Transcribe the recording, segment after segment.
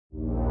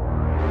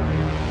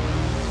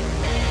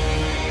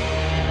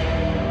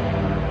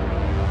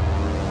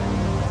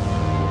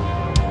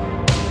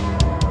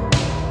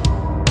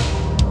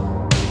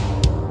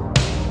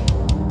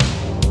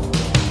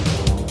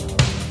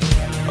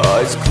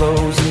eyes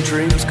close and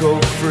dreams go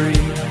free.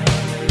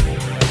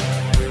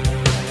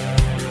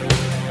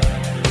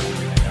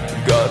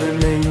 Got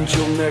an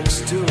angel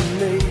next to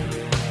me.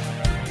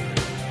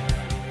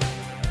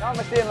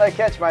 Namaste and like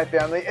catch, my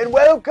family, and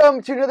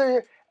welcome to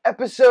another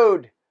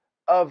episode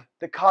of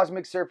the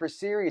Cosmic Surfer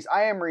series.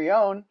 I am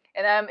Rion.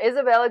 And I'm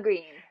Isabella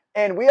Greene.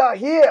 And we are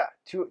here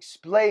to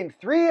explain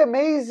three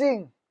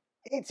amazing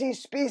ET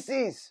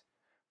species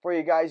for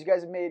you guys. You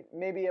guys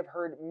maybe have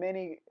heard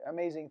many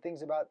amazing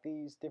things about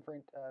these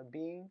different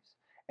beings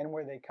and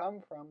where they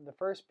come from. The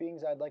first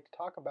beings I'd like to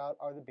talk about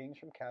are the beings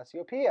from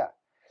Cassiopeia.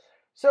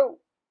 So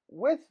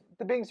with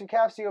the beings of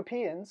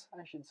Cassiopeans,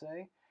 I should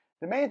say,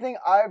 the main thing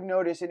I've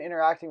noticed in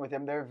interacting with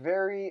them, they're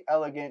very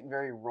elegant,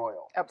 very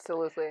royal.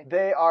 Absolutely.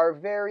 They are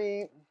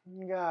very,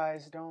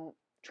 guys,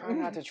 try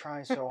not to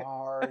try so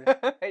hard.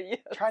 Yes.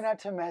 Try not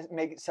to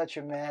make it such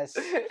a mess.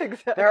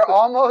 Exactly. They're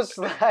almost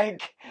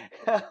like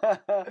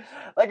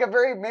a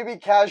very maybe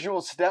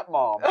casual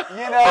stepmom,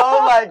 you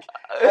know,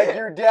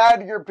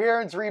 like your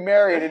parents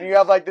remarried, and you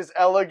have like this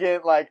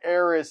elegant like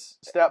heiress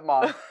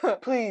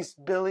stepmom. Please,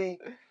 Billy,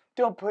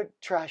 don't put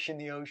trash in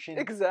the ocean.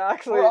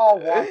 Exactly. We're all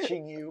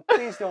watching you.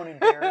 Please don't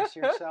embarrass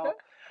yourself.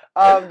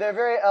 They're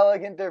very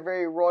elegant. They're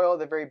very royal.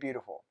 They're very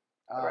beautiful.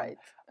 Right.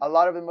 A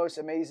lot of the most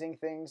amazing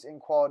things and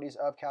qualities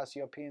of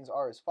Cassiopeans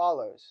are as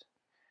follows.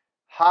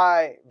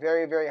 High,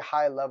 very, very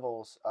high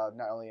levels of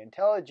not only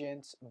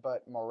intelligence,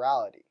 but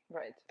morality.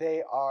 Right.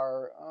 They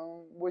are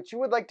what you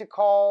would like to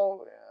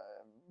call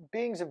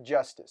beings of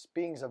justice,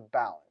 beings of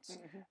balance.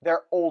 Mm-hmm.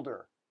 They're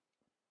older.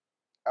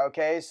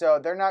 Okay, so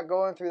they're not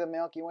going through the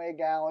Milky Way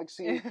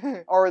galaxy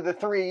or the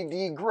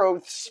 3D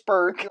growth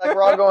spurt like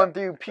we're all going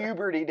through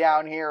puberty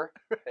down here.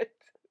 Right.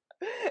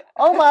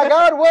 Oh my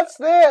God, what's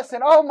this?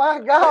 And oh my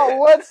God,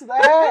 what's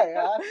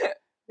that?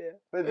 Yeah.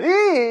 But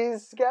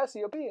these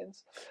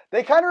Cassiopeans,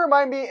 they kind of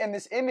remind me in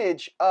this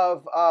image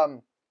of,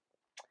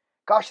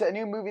 that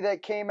new movie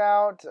that came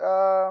out.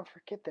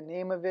 Forget the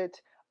name of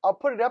it. I'll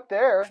put it up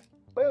there.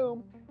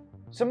 Boom.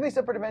 Some of these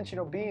upper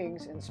dimensional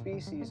beings and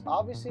species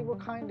obviously will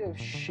kind of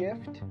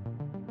shift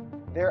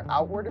their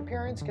outward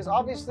appearance, because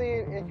obviously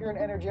if you're an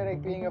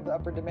energetic being of the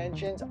upper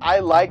dimensions, I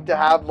like to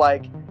have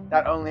like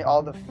not only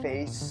all the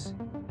face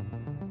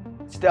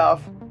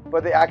stuff,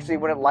 but they actually,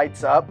 when it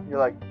lights up, you're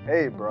like,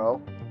 hey bro,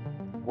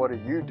 what are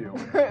you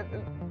doing?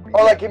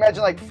 Or like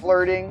imagine like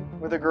flirting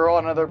with a girl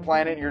on another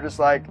planet, and you're just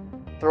like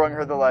throwing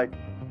her the like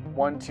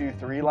 1, 2,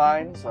 3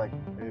 lines, like,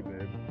 hey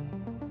babe,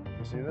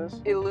 you see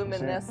this?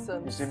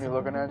 Illuminescence. You see me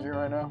looking at you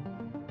right now?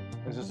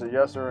 Is this a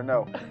yes or a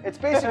no? It's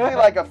basically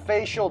like a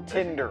facial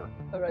Tinder.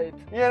 Right.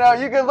 You know,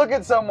 you can look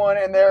at someone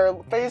and their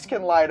face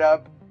can light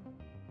up.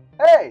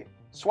 Hey,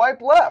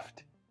 swipe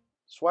left,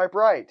 swipe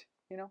right,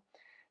 you know?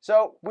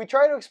 So we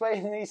try to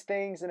explain these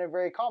things in a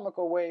very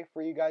comical way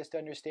for you guys to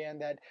understand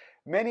that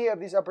many of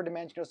these upper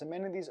dimensionals and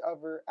many of these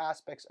other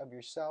aspects of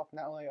yourself,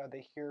 not only are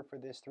they here for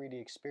this 3D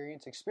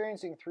experience,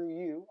 experiencing through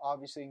you,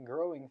 obviously, and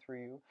growing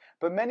through you,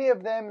 but many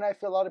of them, and I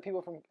feel a lot of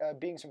people from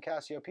beings from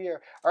Cassiopeia,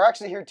 are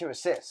actually here to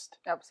assist.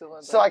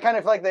 Absolutely. So I kind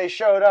of feel like they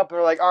showed up and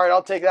were like, all right,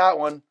 I'll take that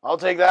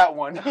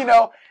one, you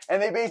know,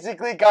 and they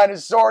basically kind of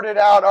sorted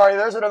out, all right,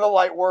 there's another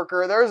light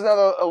worker, there's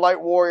another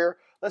light warrior,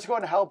 let's go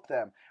and help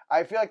them.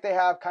 I feel like they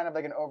have kind of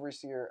like an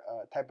overseer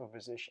type of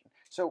position.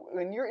 So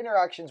in your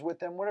interactions with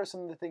them, what are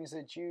some of the things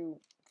that you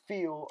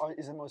feel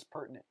is the most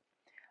pertinent?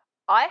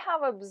 I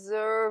have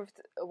observed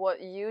what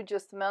you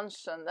just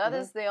mentioned. That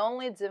is the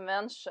only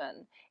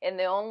dimension and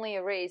the only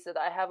race that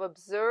I have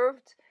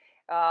observed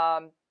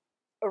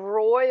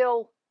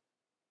royal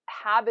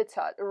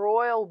habitat,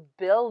 royal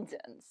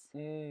buildings.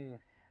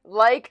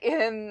 Like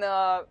in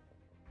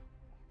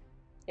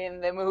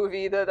the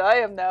movie that I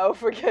am now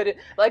forgetting,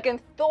 like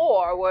in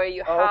Thor, where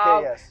you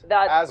have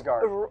that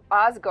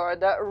Asgard,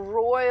 that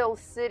royal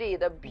city,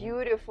 the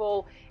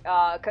beautiful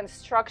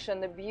construction,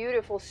 the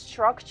beautiful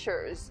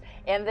structures,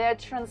 and they're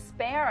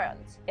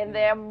transparent, and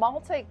they're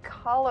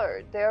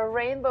multicolored, they're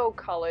rainbow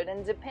colored,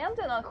 and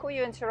depending on who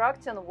you're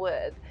interacting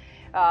with,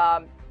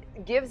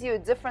 gives you a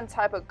different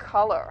type of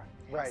color.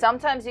 Right.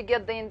 Sometimes you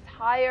get the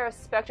entire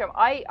spectrum.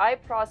 I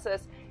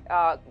process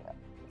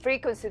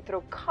frequency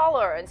through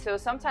color, and so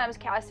sometimes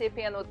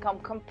Cassiopean would come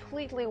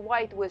completely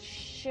white with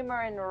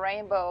shimmering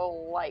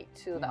rainbow light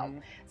to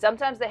them.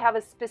 Sometimes they have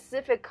a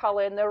specific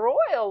color, and the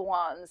royal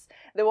ones,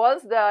 the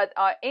ones that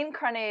are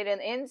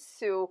incarnating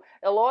into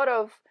a lot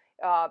of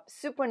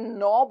super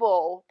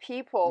noble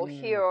people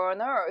here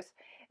on Earth,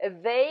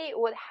 they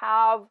would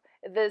have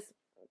this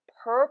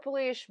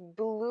purplish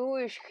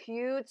bluish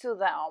hue to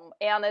them,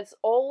 and it's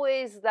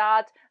always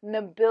that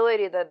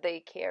nobility that they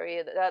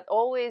carry, that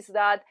always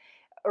that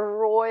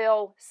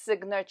royal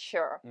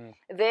signature.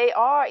 They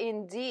are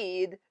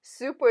indeed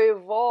super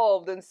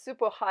evolved and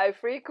super high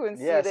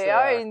frequency. Yes, they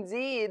are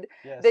indeed.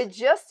 They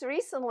just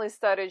recently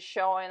started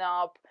showing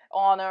up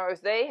on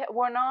Earth. They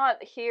were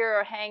not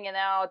here hanging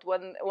out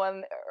when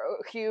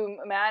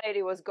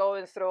humanity was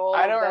going through all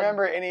I of don't that.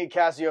 remember any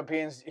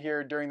Cassiopeans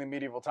here during the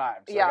medieval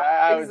times. Like,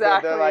 Yeah,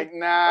 exactly. They're like,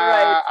 nah,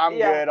 Right, I'm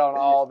yeah. good on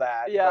all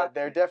that. Yeah. But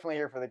they're definitely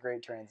here for the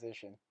Great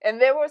Transition.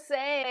 And they were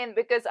saying,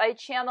 because I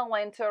channel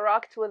and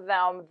interact with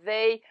them,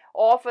 they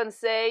often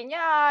say,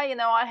 yeah, you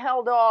know, I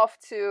held off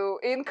to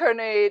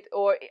incarnate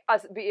or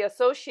be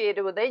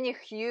associated with any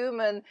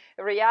human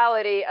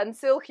reality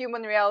until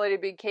human reality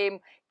became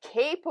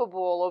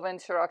capable of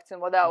interacting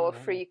with our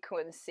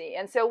frequency.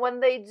 And so when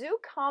they do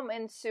come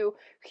into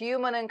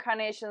human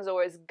incarnations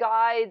or as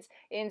guides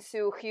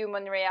into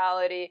human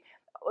reality,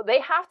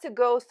 they have to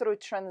go through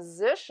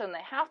transition.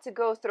 They have to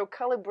go through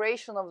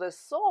calibration of the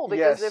soul,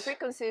 because the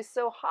frequency is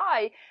so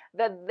high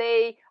that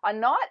they are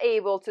not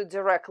able to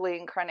directly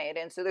incarnate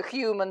into the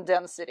human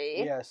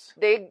density. Yes.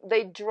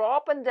 They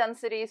drop in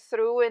density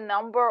through a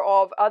number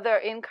of other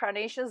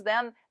incarnations,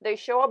 then they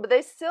show up, but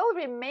they still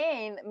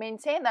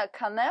maintain that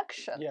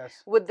connection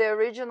with the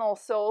original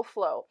soul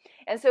flow.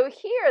 And so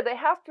here they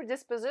have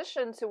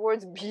predisposition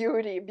towards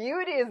beauty.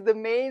 Beauty is the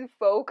main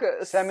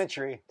focus.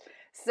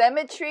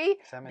 Symmetry,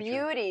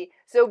 beauty.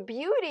 So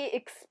beauty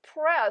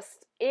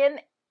expressed in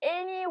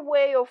any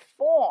way or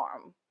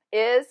form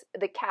is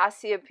the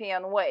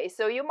Cassiopean way.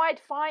 So you might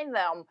find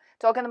them,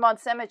 talking about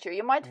symmetry,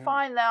 you might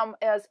find them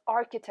as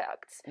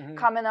architects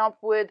coming up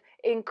with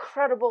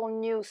incredible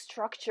new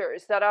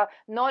structures that are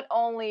not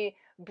only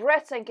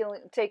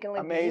breathtakingly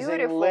amazing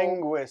beautiful.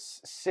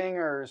 Linguists,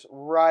 singers,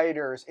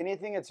 writers,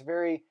 anything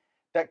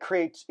that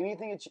creates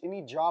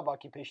any job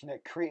occupation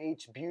that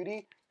creates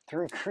beauty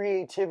through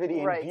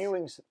creativity and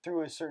viewing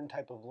through a certain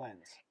type of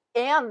lens.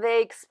 And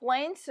they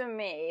explained to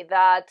me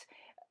that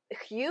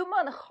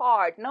human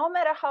heart, no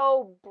matter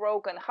how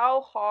broken,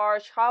 how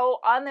harsh, how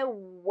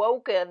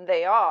unawoken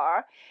they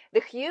are,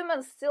 the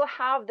humans still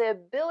have the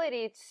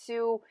ability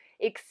to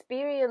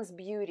experience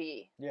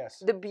beauty.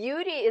 Yes. The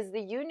beauty is the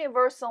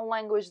universal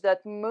language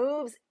that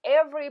moves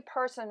every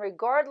person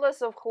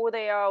regardless of who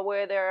they are,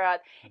 where they're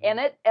at, and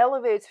it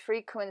elevates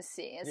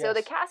frequency. And so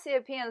the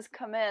Cassiopeans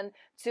come in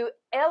to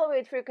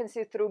elevate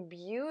frequency through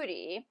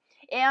beauty.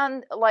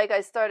 And like I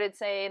started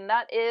saying,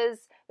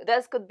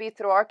 this could be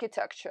through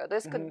architecture.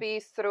 This could be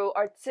through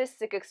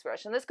artistic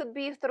expression. This could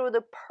be through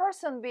the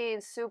person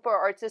being super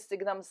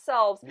artistic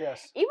themselves.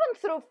 Yes. Even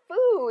through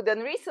food.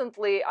 And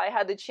recently I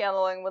had a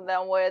channeling with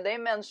them where they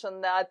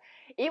mentioned that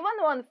even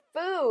when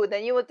food,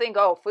 and you would think,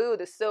 oh,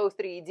 food is so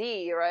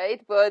 3D,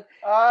 right? But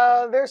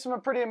there's some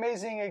pretty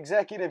amazing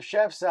executive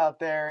chefs out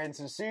there and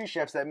some sous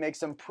chefs that make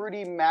some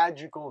pretty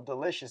magical,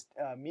 delicious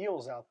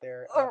meals out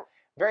there.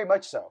 Very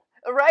much so.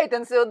 Right,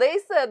 and so they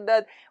said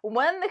that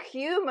when the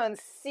humans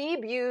see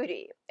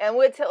beauty, and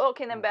we're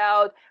talking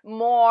about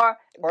more...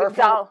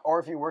 Or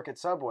if you work at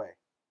Subway.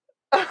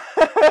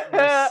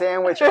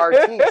 Sandwich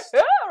artiste.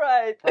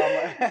 Right.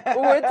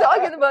 We're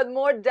talking about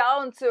more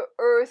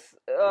down-to-earth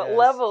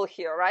level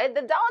here, right?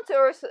 The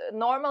down-to-earth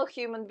normal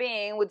human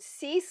being would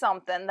see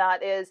something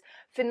that is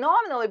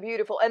phenomenally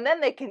beautiful, and then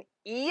they can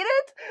eat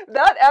it.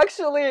 That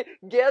actually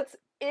gets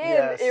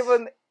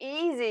even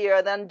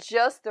easier than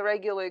just the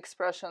regular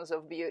expressions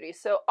of beauty.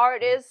 So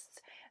artists,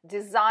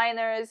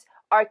 designers,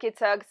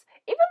 architects,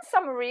 even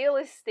some real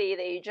estate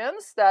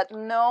agents that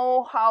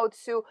know how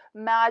to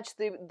match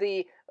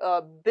the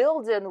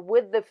building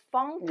with the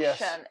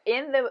function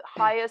in the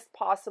highest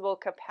possible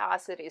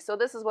capacity. So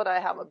this is what I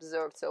have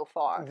observed so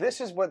far.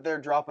 This is what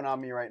they're dropping on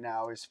me right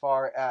now as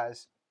far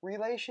as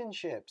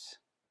relationships.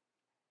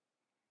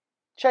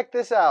 Check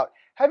this out.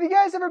 Have you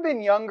guys ever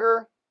been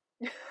younger?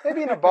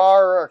 Maybe in a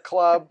bar or a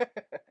club,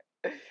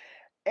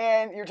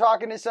 and you're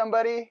talking to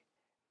somebody,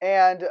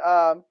 and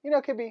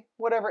it could be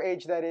whatever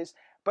age that is,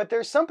 but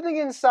there's something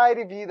inside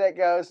of you that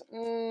goes,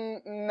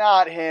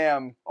 not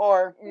him,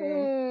 or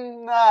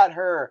not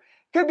her.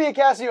 Could be a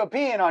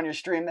Casseopian on your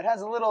stream that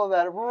has a little of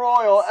that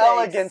royal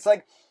elegance,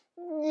 like,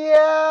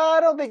 yeah, I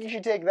don't think you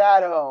should take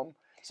that home.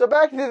 So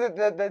back to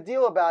the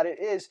deal about it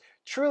is,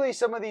 truly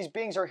some of these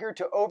beings are here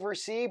to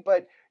oversee,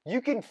 but you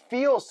can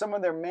feel some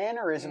of their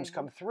mannerisms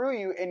come through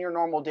you in your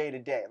normal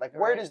day-to-day. Like,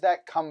 where does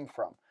that come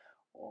from?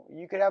 Well,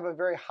 you could have a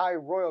very high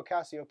royal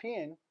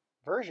Casseopian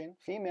version,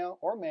 female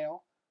or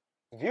male,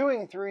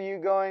 viewing through you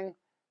going,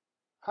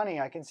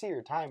 honey, I can see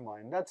your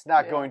timeline. That's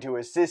not going to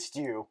assist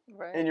you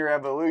in your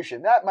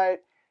evolution. That might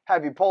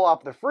have you pull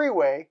off the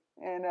freeway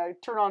and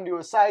turn onto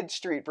a side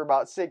street for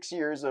about 6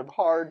 years of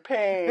hard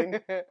pain.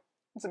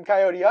 Some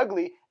coyote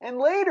ugly, and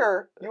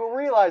later you'll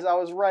realize I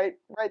was right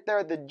there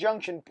at the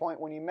junction point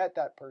when you met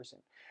that person.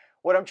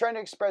 What I'm trying to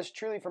express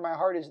truly from my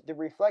heart is the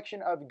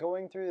reflection of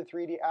going through the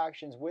 3D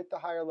actions with the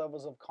higher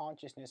levels of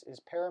consciousness is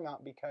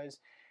paramount, because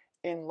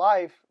in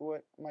life,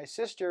 what my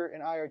sister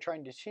and I are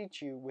trying to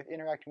teach you with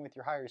interacting with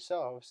your higher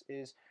selves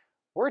is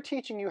we're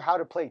teaching you how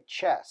to play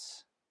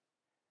chess.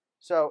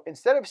 So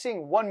instead of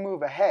seeing one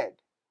move ahead,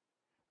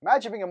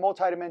 imagine being a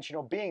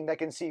multidimensional being that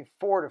can see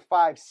 4 to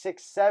 5,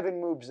 6, 7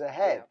 moves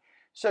ahead.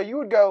 So you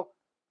would go,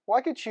 well,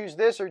 I could choose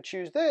this or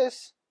choose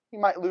this. You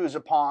might lose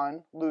a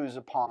pawn,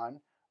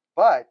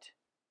 but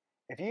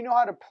if you know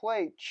how to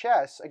play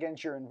chess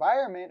against your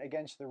environment,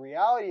 against the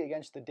reality,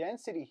 against the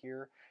density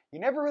here, you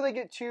never really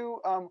get too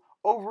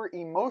over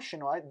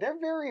emotional. They're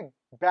very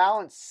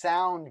balanced,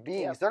 sound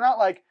beings. Yep. They're not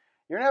like,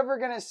 you're never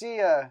going to see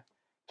a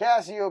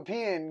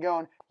Casseopian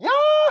going,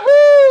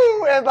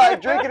 Yahoo! And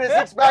like drinking a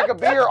 6-pack of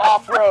beer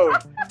off-road.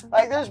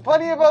 Like there's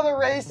plenty of other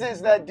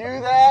races that do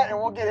that, and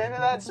we'll get into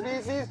that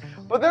species,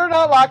 but they're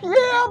not like,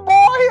 yeah,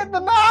 boy, hit the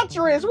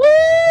nitrous,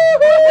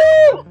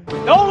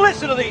 woo! Don't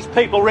listen to these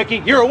people, Ricky.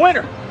 You're a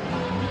winner.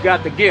 You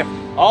got the gift.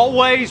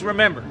 Always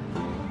remember,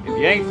 if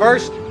you ain't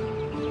first,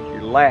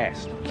 you're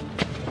last.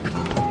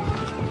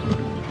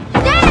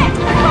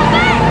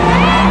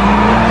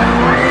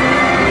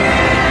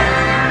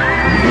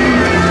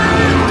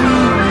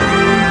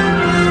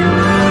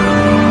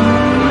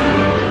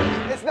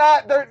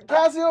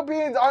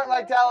 Casseopians aren't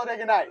like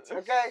Talladega Nights,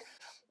 okay?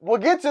 We'll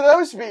get to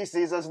those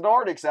species as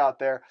Nordics out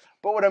there,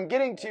 but what I'm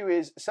getting to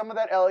is some of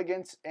that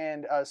elegance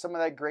and some of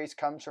that grace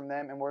comes from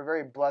them, and we're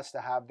very blessed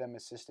to have them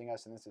assisting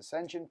us in this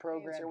Ascension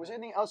program. Was there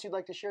anything else you'd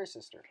like to share,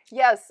 sister?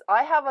 Yes,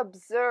 I have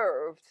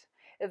observed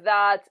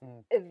that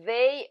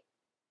they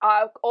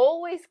are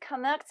always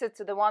connected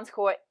to the ones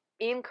who are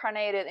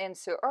incarnated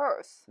into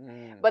Earth,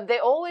 but they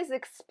always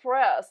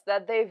express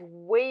that they've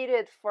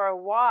waited for a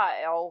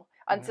while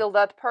until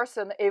that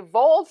person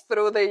evolved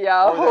through the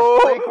Yahoo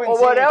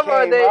or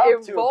whatever they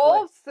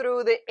evolved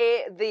through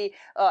the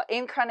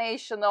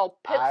incarnational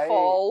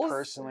pitfalls. I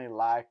personally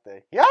like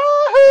the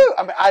Yahoo!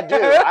 I mean, I do.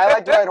 I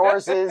like to ride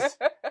horses.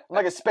 I'm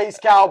like a space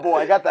cowboy.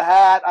 I got the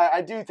hat.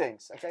 I do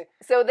things, okay?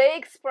 So they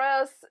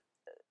express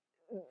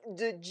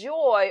the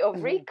joy of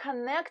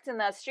reconnecting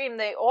that stream.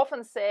 They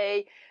often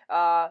say,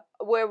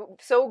 we're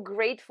so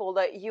grateful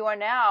that you are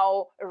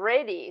now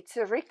ready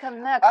to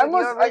reconnect with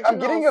your original... I'm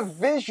getting a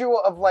visual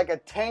of like a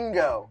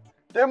tango.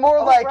 They're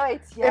more like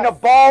yes. in a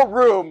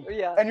ballroom,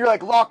 Yeah. and you're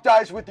like locked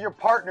eyes with your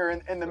partner,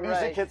 and the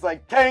music hits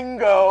like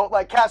tango,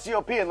 like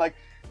Cassiopean, like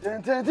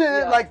dun, dun,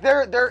 dun, like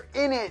they're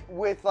in it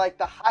with like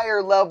the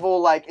higher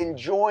level, like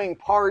enjoying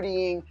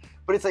partying.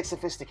 But it's like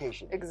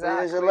sophistication.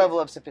 Exactly. There's a level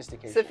of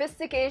sophistication.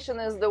 Sophistication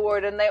is the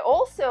word. And they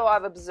also,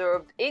 I've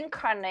observed,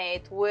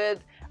 incarnate with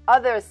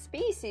other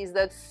species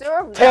that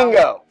serve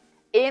them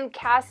in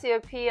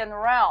Cassiopean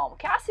realm.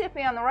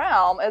 Cassiopean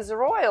realm as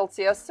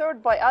royalty are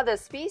served by other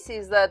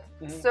species that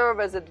serve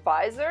as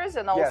advisors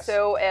and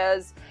also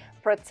as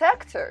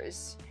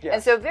protectors. Yes.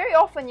 And so very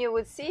often you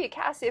would see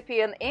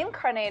Cassiopean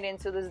incarnate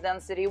into this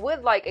density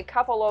with like a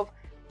couple of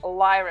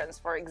Lyrans,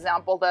 for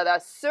example, that are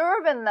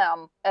serving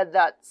them at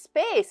that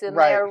space in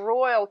their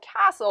royal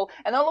castle,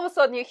 and all of a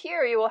sudden you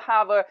will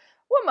have a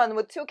woman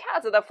with 2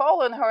 cats that are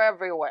following her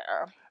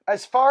everywhere.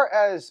 As far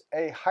as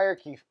a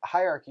hierarchy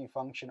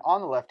function on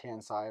the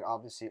left-hand side,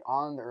 obviously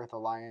on the Earth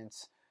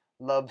Alliance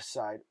love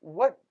side,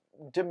 what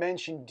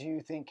dimension do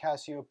you think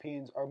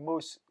Cassiopeans are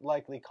most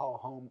likely call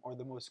home or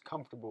the most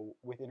comfortable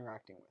with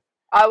interacting with?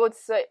 I would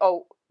say,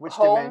 which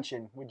home,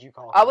 dimension would you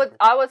call home?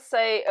 I would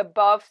say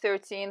above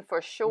 13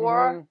 for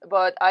sure,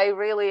 but I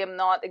really am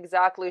not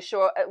exactly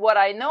sure. What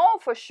I know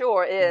for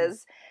sure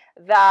is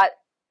that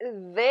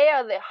they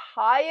are the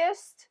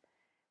highest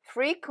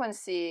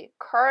frequency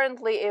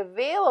currently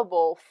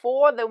available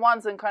for the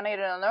ones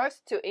incarnated on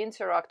Earth to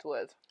interact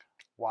with.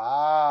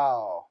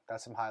 Wow,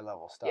 that's some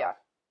high-level stuff. Yeah,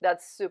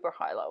 that's super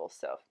high-level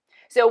stuff.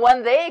 So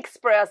when they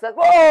express that,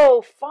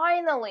 whoa,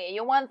 finally,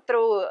 you went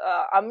through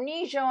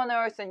amnesia on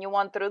Earth, and you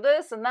went through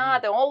this and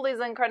that, and all these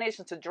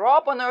incarnations to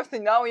drop on Earth,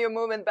 and now you're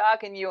moving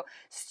back in your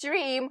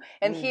stream,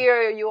 and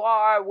here you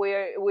are,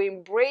 we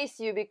embrace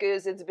you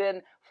because it's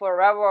been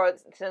forever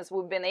since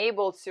we've been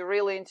able to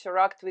really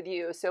interact with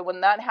you. So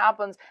when that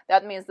happens,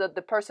 that means that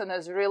the person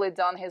has really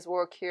done his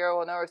work here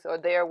on Earth, or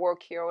their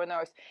work here on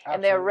Earth. Absolutely.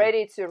 And they're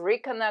ready to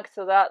reconnect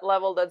to that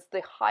level. That's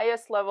the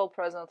highest level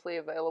presently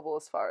available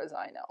as far as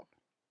I know.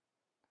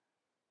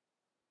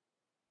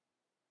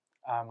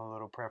 I'm a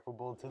little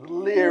preferable to the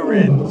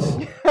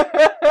Lyrans.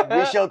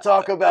 We shall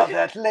talk about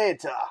that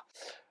later.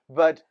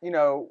 But, you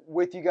know,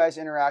 with you guys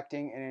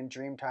interacting and in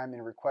Dreamtime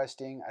and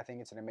requesting, I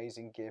think it's an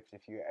amazing gift.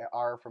 If you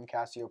are from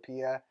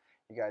Cassiopeia,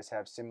 you guys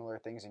have similar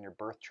things in your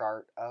birth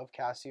chart of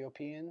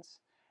Cassiopeans.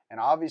 And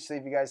obviously,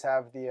 if you guys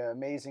have the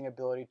amazing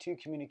ability to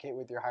communicate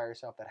with your higher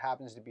self that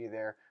happens to be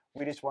there,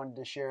 we just wanted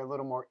to share a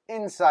little more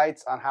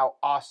insights on how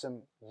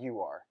awesome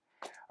you are.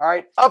 All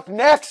right, up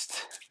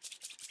next,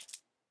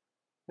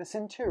 the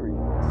Centurions.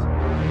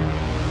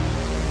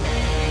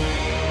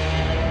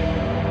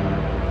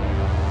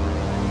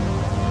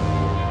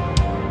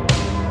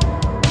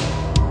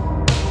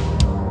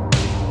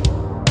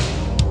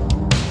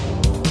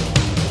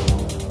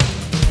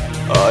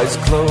 Eyes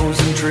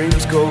closed and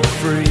dreams go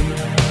free.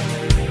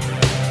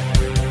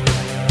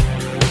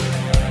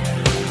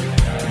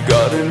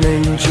 Got an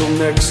angel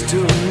next to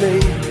me.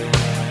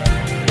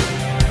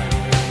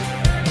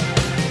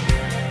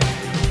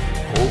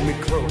 Hold me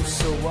close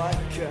so I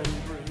can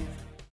breathe.